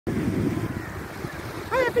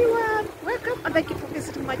everyone, welcome and thank you for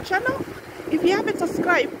visiting my channel. If you haven't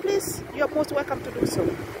subscribed, please, you're most welcome to do so.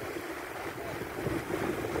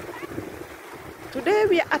 Today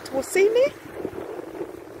we are at Wasini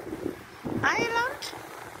Island,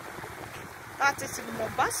 that is in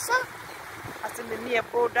Mombasa, that's in the near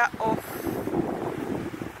border of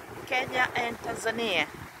Kenya and Tanzania.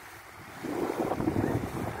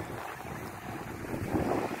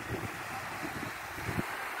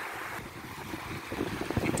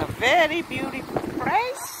 Very beautiful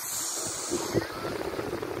place.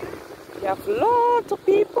 We have lots of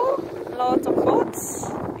people, lots of boats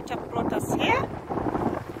which have brought us here.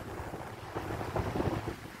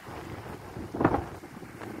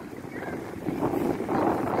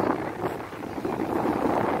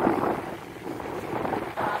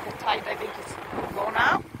 The tide, I think, is gone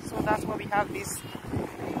out, so that's why we have this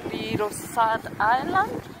little sad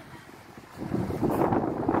island.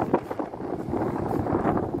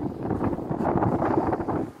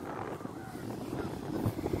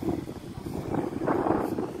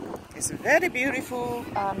 It's very beautiful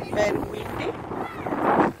and very windy,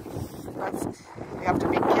 but we have to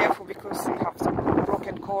be careful because we have some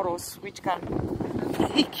broken corals which can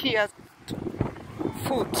take your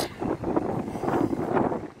foot.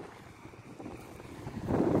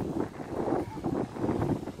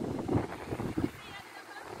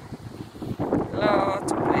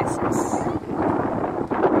 Lots of places.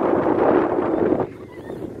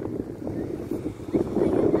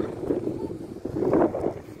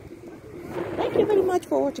 Thank you very much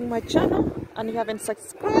for watching my channel, and if you haven't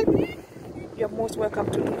subscribed, you're most welcome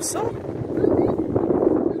to do so.